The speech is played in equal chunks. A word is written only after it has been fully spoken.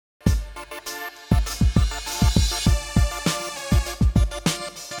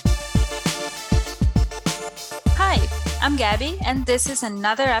Gabby, and this is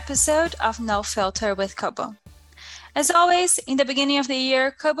another episode of No Filter with Kobo. As always, in the beginning of the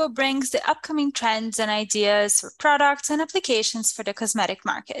year, Kobo brings the upcoming trends and ideas for products and applications for the cosmetic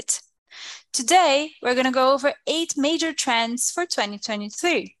market. Today, we're going to go over 8 major trends for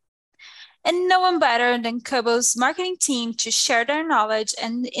 2023. And no one better than Kobo's marketing team to share their knowledge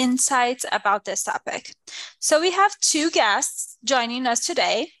and insights about this topic. So we have 2 guests joining us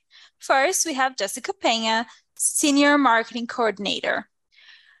today. First, we have Jessica Pena, Senior Marketing Coordinator.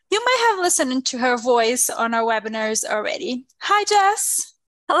 You might have listened to her voice on our webinars already. Hi, Jess.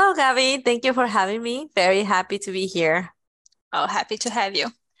 Hello, Gabby. Thank you for having me. Very happy to be here. Oh, happy to have you.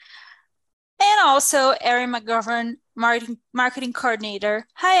 And also Erin McGovern, Marketing Coordinator.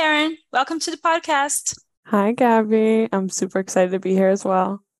 Hi, Erin. Welcome to the podcast. Hi, Gabby. I'm super excited to be here as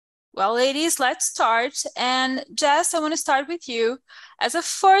well. Well, ladies, let's start. And Jess, I want to start with you. As a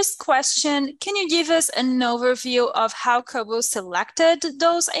first question, can you give us an overview of how Kobo selected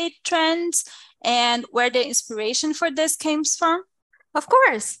those 8 trends and where the inspiration for this came from? Of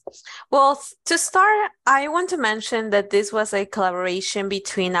course. Well, to start, I want to mention that this was a collaboration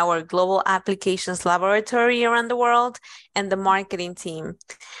between our global applications laboratory around the world and the marketing team.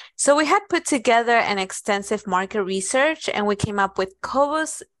 So we had put together an extensive market research and we came up with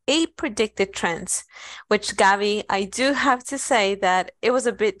Kobo's 8 predicted trends, which, Gabby, I do have to say that it was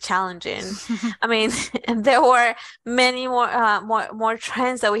a bit challenging. I mean, there were many more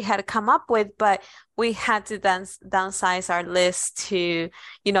trends that we had to come up with, but we had to downsize our list to,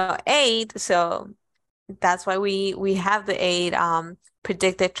 8. So that's why we have the 8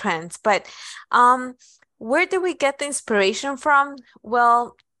 predicted trends. But where did we get the inspiration from?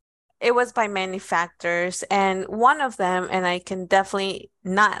 Well, it was by many factors, and one of them, and I can definitely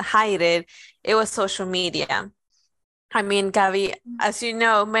not hide it, it was social media. I mean, Gabby, as you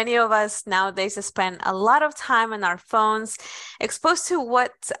know, many of us nowadays spend a lot of time on our phones exposed to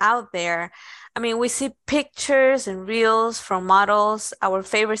what's out there. I mean, we see pictures and reels from models, our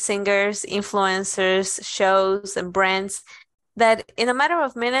favorite singers, influencers, shows, and brands that in a matter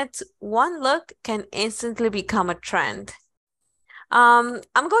of minutes, one look can instantly become a trend. I'm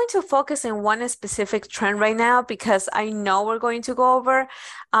going to focus on one specific trend right now because I know we're going to go over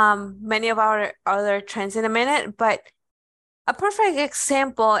many of our other trends in a minute, but a perfect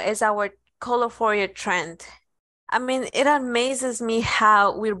example is our Coloforia trend. I mean, it amazes me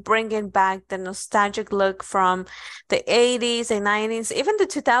how we're bringing back the nostalgic look from the 80s and 90s, even the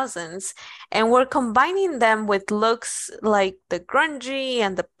 2000s, and we're combining them with looks like the grungy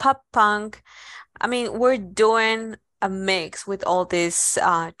and the pop punk. I mean, we're doing a mix with all these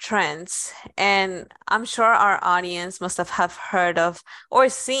trends, and I'm sure our audience must have heard of or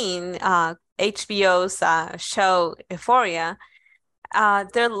seen HBO's show Euphoria.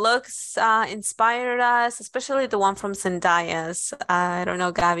 Their looks inspired us, especially the one from Zendaya's. I don't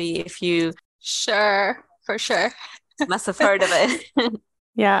know, Gabby, if you Sure, for sure. must have heard of it.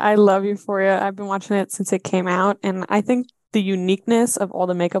 Yeah, I love Euphoria. I've been watching it since it came out, and I think the uniqueness of all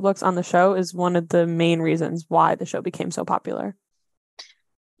the makeup looks on the show is one of the main reasons why the show became so popular.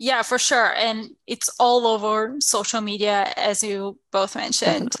 Yeah, for sure. And it's all over social media, as you both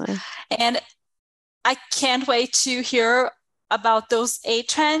mentioned. Definitely. And I can't wait to hear about those 8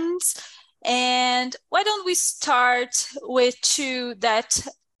 trends. And why don't we start with 2 that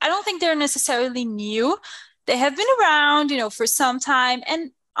I don't think they're necessarily new. They have been around, for some time.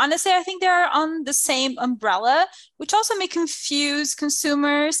 And honestly, I think they're on the same umbrella, which also may confuse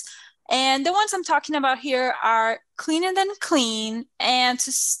consumers. And the ones I'm talking about here are Cleaner Than Clean and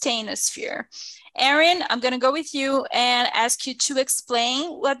Sustainosphere. Erin, I'm going to go with you and ask you to explain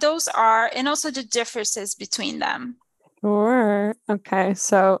what those are and also the differences between them. Sure. Okay.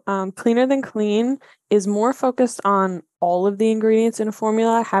 So Cleaner Than Clean is more focused on all of the ingredients in a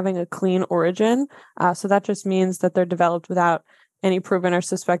formula having a clean origin. So that just means that they're developed without any proven or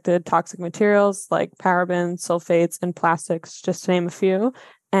suspected toxic materials like parabens, sulfates, and plastics, just to name a few.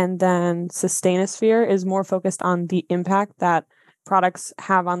 And then Sustainosphere is more focused on the impact that products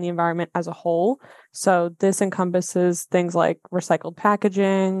have on the environment as a whole. So this encompasses things like recycled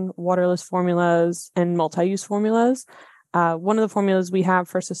packaging, waterless formulas, and multi-use formulas. One of the formulas we have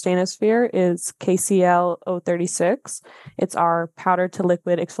for Sustainosphere is KCl 036. It's our powder to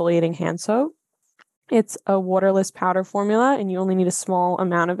liquid exfoliating hand soap. It's a waterless powder formula, and you only need a small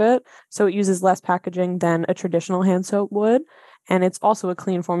amount of it. So it uses less packaging than a traditional hand soap would. And it's also a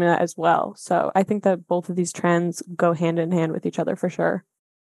clean formula as well. So I think that both of these trends go hand in hand with each other for sure.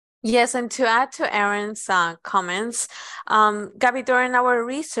 Yes, and to add to Erin's comments, Gabby, during our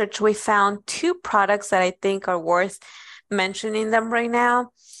research, we found 2 products that I think are worth mentioning them right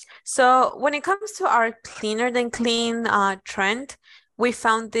now. So when it comes to our cleaner than clean trend, we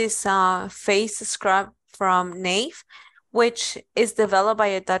found this face scrub from Nave, which is developed by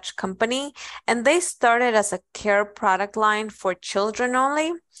a Dutch company, and they started as a care product line for children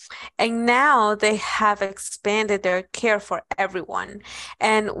only. And now they have expanded their care for everyone.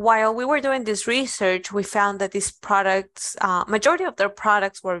 And while we were doing this research, we found that these products, majority of their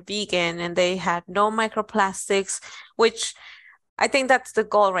products were vegan and they had no microplastics, which I think that's the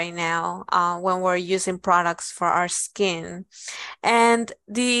goal right now when we're using products for our skin. And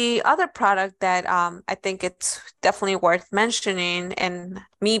the other product that I think it's definitely worth mentioning, and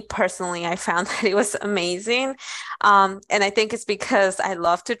me personally, I found that it was amazing. And I think it's because I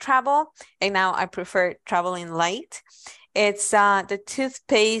love to travel, and now I prefer traveling light. It's the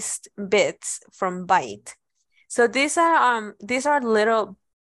toothpaste bits from Bite. So these are little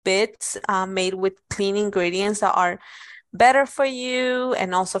bits made with clean ingredients that are better for you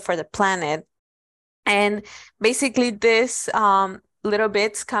and also for the planet. And basically this little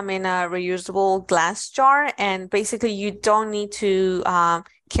bits come in a reusable glass jar, and basically you don't need to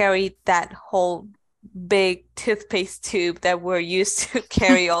carry that whole big toothpaste tube that we're used to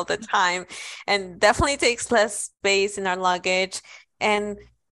carry all the time, and definitely takes less space in our luggage. And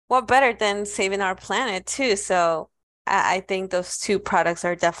what better than saving our planet too? So I think those two products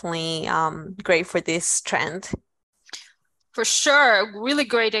are definitely great for this trend. For sure. Really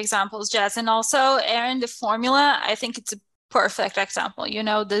great examples, Jess. And also, Erin, the formula, I think it's a perfect example.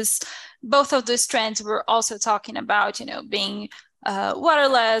 Both of those trends we're also talking about, being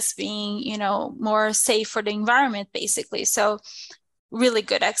waterless, being, more safe for the environment, basically. So really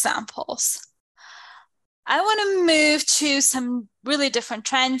good examples. I want to move to some really different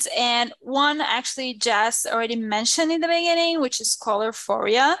trends. And one actually Jess already mentioned in the beginning, which is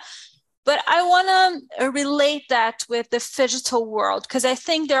colourphoria. But I want to relate that with the phygital world, because I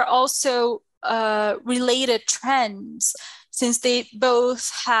think they're also related trends, since they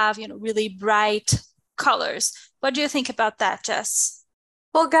both have, really bright colors. What do you think about that, Jess?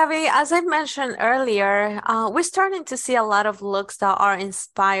 Well, Gabby, as I mentioned earlier, we're starting to see a lot of looks that are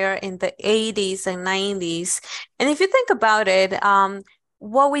inspired in the 80s and 90s. And if you think about it,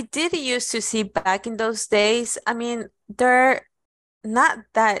 what we did used to see back in those days, I mean, they're not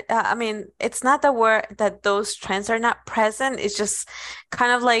that it's not that those trends are not present. It's just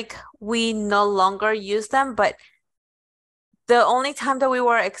kind of like we no longer use them. But the only time that we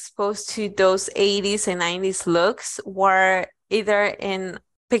were exposed to those 80s and 90s looks were either in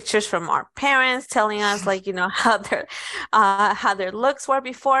pictures from our parents telling us how their looks were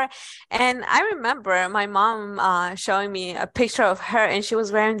before. And I remember my mom showing me a picture of her, and she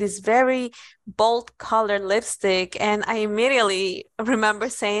was wearing this very bold colored lipstick, and I immediately remember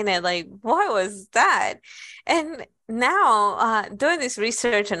saying it like, what was that? And now doing this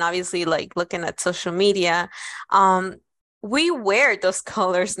research and obviously like looking at social media, we wear those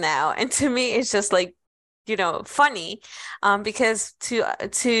colors now, and to me it's just like funny, because to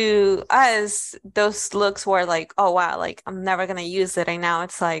us those looks were like, oh wow, like I'm never gonna use it, and now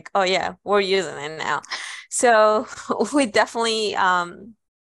it's like, oh yeah, we're using it now. So we definitely are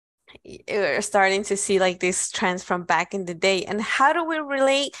starting to see like these trends from back in the day. And how do we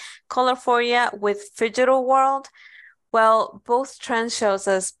relate colourphoria with phygital world? Well, both trends shows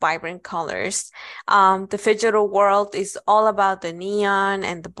us vibrant colors. The phygital world is all about the neon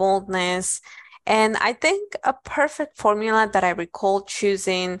and the boldness. And I think a perfect formula that I recall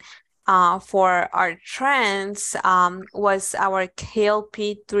choosing for our trends was our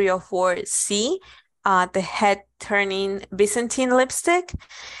KLP 304C, the head turning Byzantine lipstick.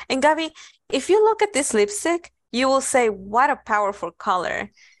 And Gabby, if you look at this lipstick, you will say, what a powerful color.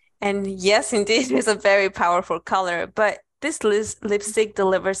 And yes, indeed, it's a very powerful color, but this lipstick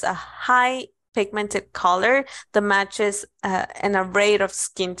delivers a high pigmented color that matches an array of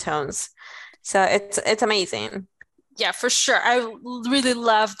skin tones. So it's amazing. Yeah, for sure. I really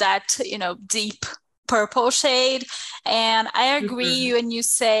love that, deep purple shade. And I agree when you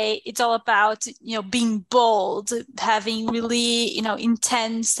say it's all about, being bold, having really,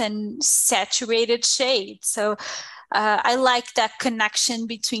 intense and saturated shades. So I like that connection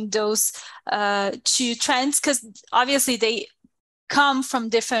between those two trends, because obviously they come from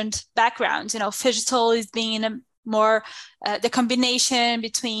different backgrounds. Phygital is being a more the combination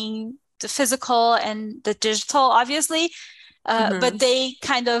between the physical and the digital, obviously, but they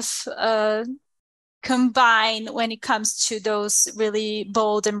kind of combine when it comes to those really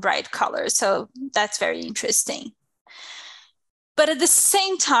bold and bright colors. So that's very interesting. But at the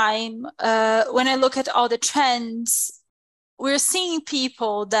same time, when I look at all the trends, we're seeing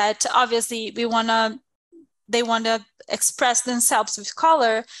people that obviously we want to they want to express themselves with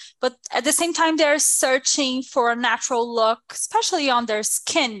color, but at the same time, they're searching for a natural look, especially on their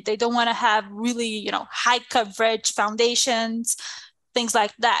skin. They don't want to have really, high coverage foundations, things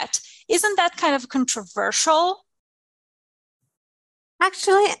like that. Isn't that kind of controversial?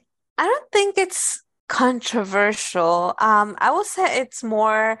 Actually, I don't think it's controversial. I would say it's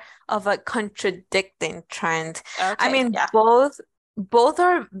more of a contradicting trend. I Okay, mean, yeah. both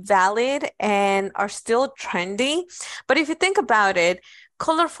are valid and are still trendy. But if you think about it,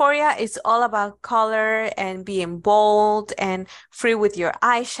 Colourphoria is all about color and being bold and free with your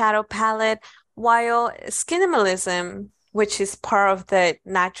eyeshadow palette, while Skinimalism, which is part of the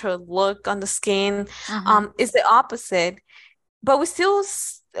natural look on the skin, is the opposite. But we still,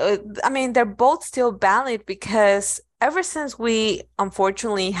 I mean, they're both still valid because ever since we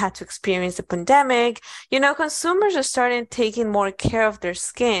unfortunately had to experience the pandemic, consumers are starting taking more care of their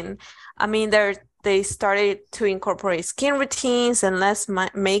skin. I mean, they started to incorporate skin routines and less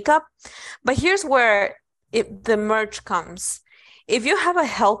makeup. But here's where the merge comes. If you have a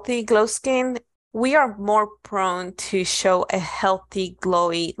healthy glow skin, we are more prone to show a healthy,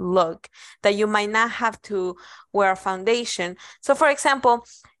 glowy look that you might not have to wear a foundation. So for example,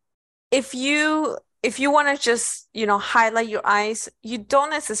 if you want to just, highlight your eyes, you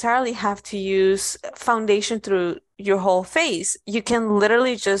don't necessarily have to use foundation through your whole face. You can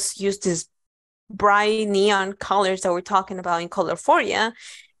literally just use these bright neon colors that we're talking about in Colourphoria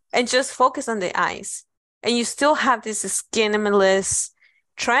and just focus on the eyes. And you still have this skinimalist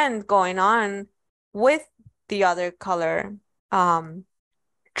trend going on with the other color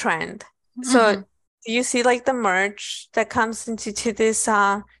trend. So do you see like the merge that comes into this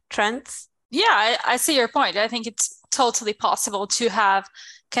trends? Yeah, I see your point. I think it's totally possible to have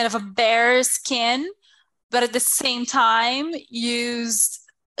kind of a bare skin, but at the same time use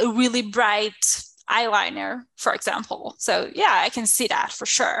a really bright eyeliner, for example. So yeah, I can see that for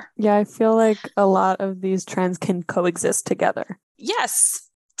sure. Yeah, I feel like a lot of these trends can coexist together. Yes,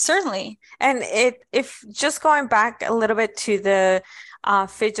 certainly. And if just going back a little bit to the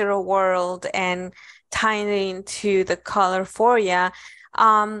digital world and tying it into the Colourphoria,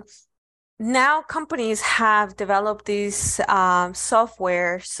 now companies have developed these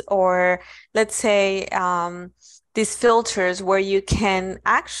softwares, or let's say these filters where you can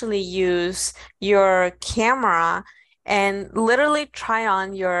actually use your camera and literally try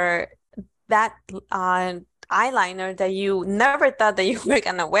on that eyeliner that you never thought that you were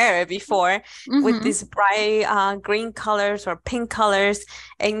gonna wear it before, with these bright green colors or pink colors.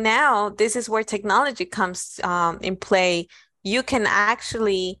 And now this is where technology comes in play. You can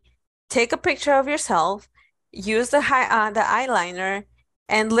actually take a picture of yourself, use the eyeliner,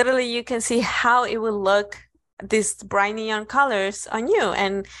 and literally you can see how it will look, these bright neon colors on you.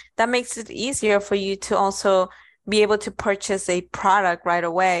 And that makes it easier for you to also be able to purchase a product right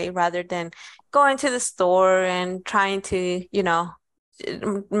away rather than going to the store and trying to,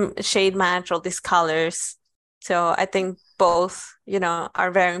 shade match all these colors. So I think both,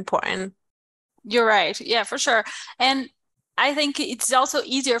 are very important. You're right. Yeah, for sure. And I think it's also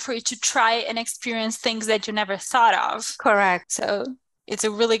easier for you to try and experience things that you never thought of. Correct. So it's a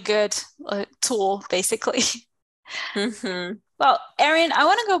really good tool, basically. Well, Erin, I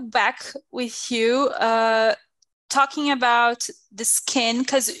want to go back with you talking about the skin,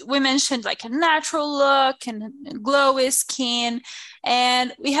 because we mentioned like a natural look and glowy skin,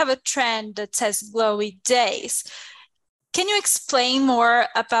 and we have a trend that says glowy days. Can you explain more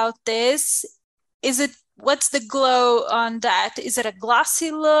about this? What's the glow on that? Is it a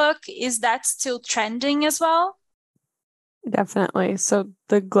glossy look? Is that still trending as well? Definitely. So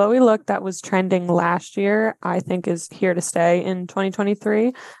the glowy look that was trending last year, I think, is here to stay in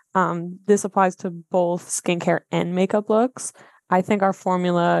 2023. This applies to both skincare and makeup looks. I think our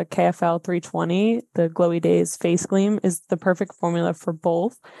formula KFL 320, the Glowy Days Face Gleam, is the perfect formula for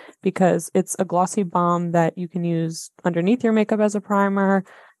both because it's a glossy balm that you can use underneath your makeup as a primer,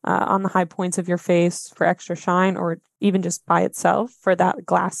 on the high points of your face for extra shine, or even just by itself for that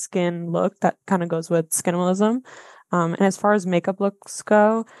glass skin look that kind of goes with Skinimalism. And as far as makeup looks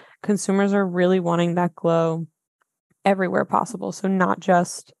go, consumers are really wanting that glow everywhere possible. So not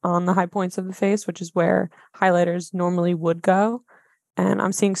just on the high points of the face, which is where highlighters normally would go. And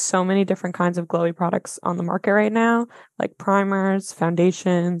I'm seeing so many different kinds of glowy products on the market right now, like primers,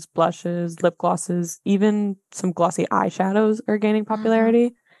 foundations, blushes, lip glosses, even some glossy eyeshadows are gaining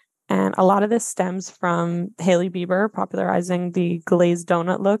popularity. And a lot of this stems from Hailey Bieber popularizing the glazed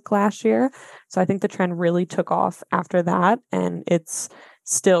donut look last year. So I think the trend really took off after that, and it's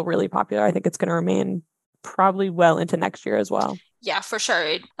still really popular. I think it's going to remain probably well into next year as well. Yeah, for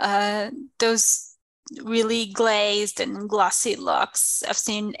sure. Those really glazed and glossy looks I've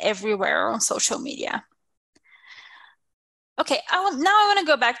seen everywhere on social media. Okay, now I want to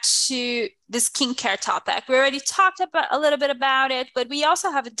go back to the skincare topic. We already talked about a little bit about it, but we also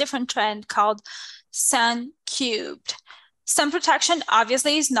have a different trend called sun cubed. Sun protection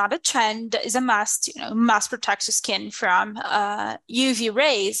obviously is not a trend, is a must, must protect your skin from UV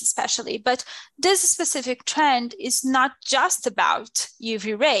rays especially. But this specific trend is not just about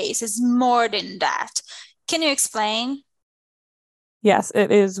UV rays, it's more than that. Can you explain? Yes, it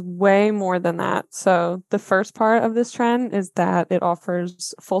is way more than that. So the first part of this trend is that it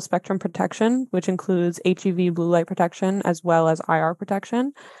offers full spectrum protection, which includes HEV blue light protection as well as IR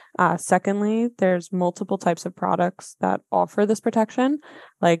protection. Secondly, there's multiple types of products that offer this protection,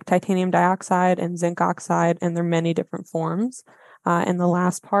 like titanium dioxide and zinc oxide, and there are many different forms. And the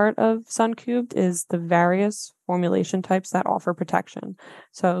last part of Sun Cubed is the various formulation types that offer protection.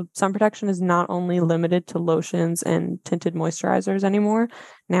 So sun protection is not only limited to lotions and tinted moisturizers anymore.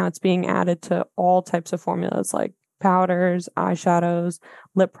 Now it's being added to all types of formulas like powders, eyeshadows,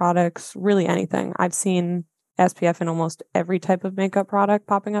 lip products, really anything. I've seen SPF in almost every type of makeup product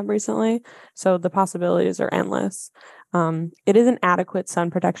popping up recently. So the possibilities are endless. It isn't adequate sun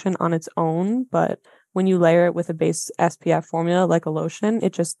protection on its own, but when you layer it with a base SPF formula like a lotion,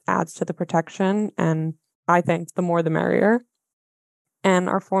 it just adds to the protection. And I think the more the merrier. And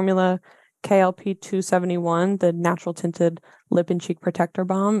our formula KLP 271, the natural tinted lip and cheek protector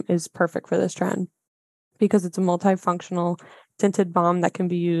balm, is perfect for this trend because it's a multifunctional tinted balm that can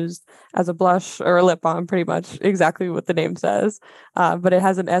be used as a blush or a lip balm, pretty much exactly what the name says. But it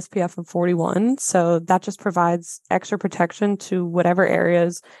has an SPF of 41. So that just provides extra protection to whatever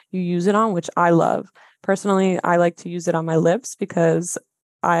areas you use it on, which I love. Personally, I like to use it on my lips because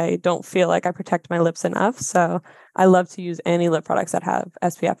I don't feel like I protect my lips enough. So I love to use any lip products that have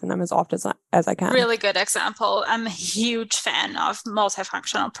SPF in them as often as I can. Really good example. I'm a huge fan of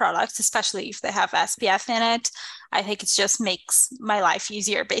multifunctional products, especially if they have SPF in it. I think it just makes my life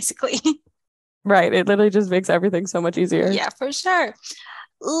easier, basically. Right. It literally just makes everything so much easier. Yeah, for sure.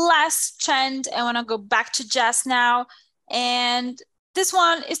 Last trend, I want to go back to Jess now. And this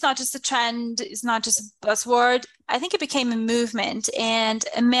one is not just a trend, it's not just a buzzword. I think it became a movement and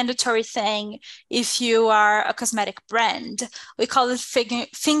a mandatory thing if you are a cosmetic brand. We call it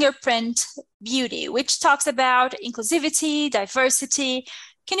fingerprint beauty, which talks about inclusivity, diversity.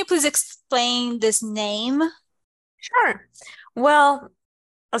 Can you please explain this name? Sure. Well,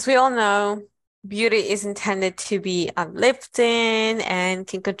 as we all know, beauty is intended to be uplifting and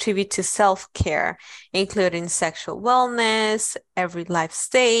can contribute to self-care, including sexual wellness, every life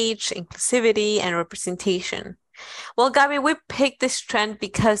stage, inclusivity, and representation. Well, Gabby, we picked this trend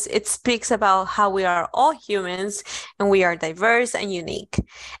because it speaks about how we are all humans and we are diverse and unique.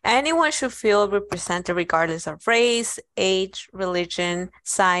 Anyone should feel represented regardless of race, age, religion,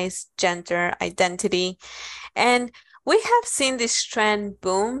 size, gender, identity. And we have seen this trend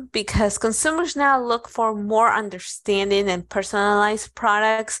boom because consumers now look for more understanding and personalized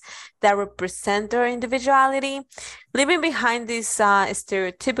products that represent their individuality, leaving behind these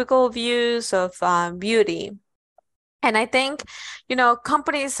stereotypical views of beauty. And I think,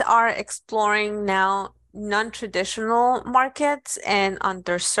 companies are exploring now non-traditional markets and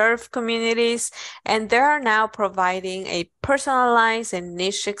underserved communities, and they are now providing a personalized and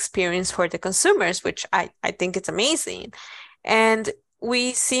niche experience for the consumers, which I think it's amazing. And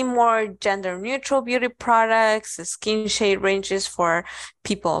we see more gender neutral beauty products, skin shade ranges for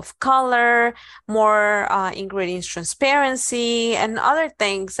people of color, more ingredients transparency, and other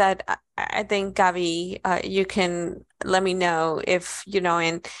things that I think, Gabby, you can let me know if,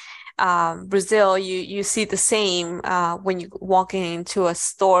 in Brazil, you see the same when you walk into a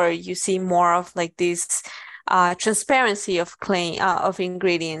store, you see more of like this transparency of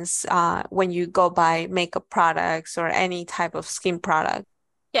ingredients when you go buy makeup products or any type of skin product.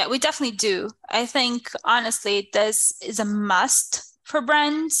 Yeah, we definitely do. I think, honestly, this is a must for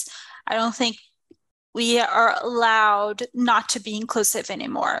brands. I don't think we are allowed not to be inclusive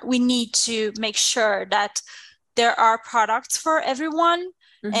anymore. We need to make sure that there are products for everyone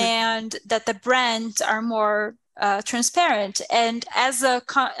and that the brands are more transparent. And as a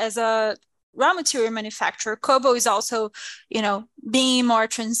raw material manufacturer, Kobo is also, being more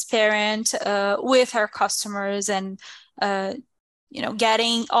transparent with our customers and,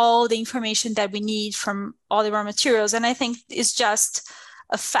 getting all the information that we need from all the raw materials. And I think it's just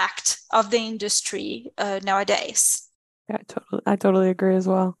a fact of the industry nowadays. Yeah, I totally agree as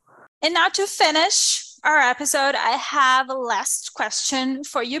well. And now to finish our episode, I have a last question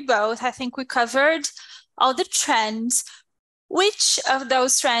for you both. I think we covered all the trends. Which of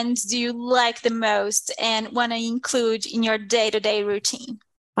those trends do you like the most and want to include in your day-to-day routine?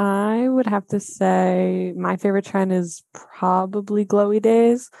 I would have to say my favorite trend is probably glowy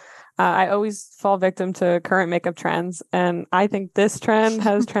days. I always fall victim to current makeup trends, and I think this trend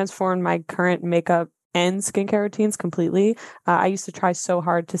has transformed my current makeup and skincare routines completely. I used to try so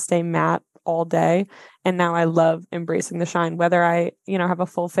hard to stay matte all day, and now I love embracing the shine, whether I, have a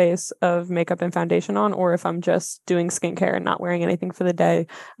full face of makeup and foundation on, or if I'm just doing skincare and not wearing anything for the day.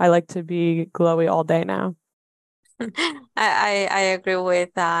 I like to be glowy all day now. I agree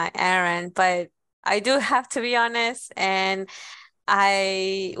with Erin, but I do have to be honest, and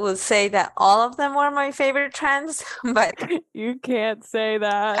I will say that all of them were my favorite trends, but You can't say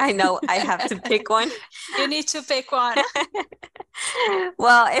that. I know I have to pick one. You need to pick one.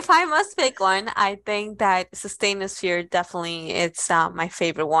 Well, if I must pick one, I think that Sustainosphere definitely it's my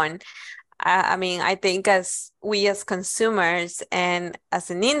favorite one. I mean, I think as consumers and as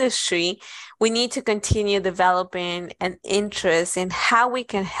an industry, we need to continue developing an interest in how we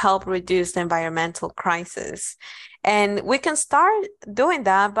can help reduce the environmental crisis. And we can start doing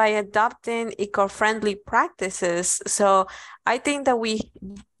that by adopting eco-friendly practices. So I think that we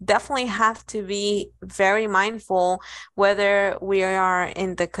definitely have to be very mindful whether we are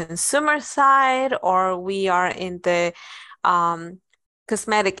in the consumer side or we are in the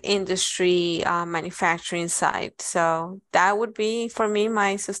cosmetic industry manufacturing side. So that would be for me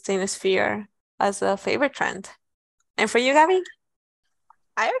my Sustainosphere as a favorite trend. And for you, Gabby?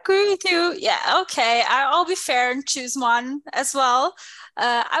 I agree with you. Yeah, okay. I'll be fair and choose one as well.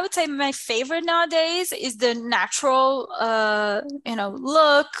 I would say my favorite nowadays is the natural,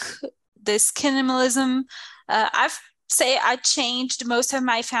 look, the skin minimalism. I changed most of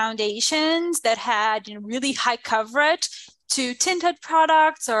my foundations that had really high coverage to tinted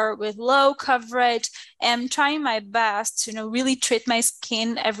products or with low coverage. And I'm trying my best to really treat my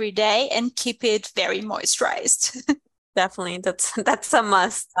skin every day and keep it very moisturized. Definitely, that's a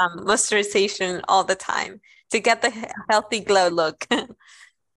must. Moisturization all the time to get the healthy glow look.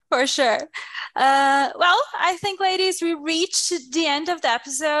 For sure. Well, I think, ladies, we reached the end of the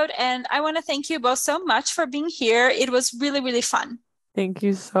episode, and I want to thank you both so much for being here. It was really, really fun. Thank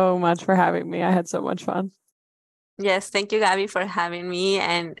you so much for having me. I had so much fun. Yes, thank you, Gabby, for having me.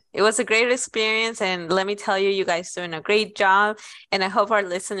 And it was a great experience. And let me tell you, you guys doing a great job. And I hope our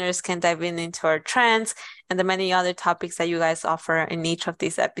listeners can dive into our trends and the many other topics that you guys offer in each of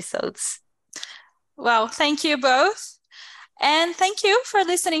these episodes. Well, thank you both. And thank you for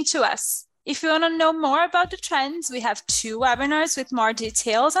listening to us. If you want to know more about the trends, we have 2 webinars with more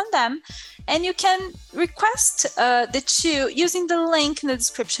details on them. And you can request the 2 using the link in the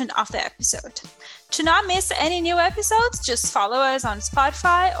description of the episode. To not miss any new episodes, just follow us on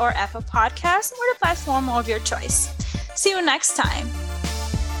Spotify or Apple Podcasts or the platform of your choice. See you next time.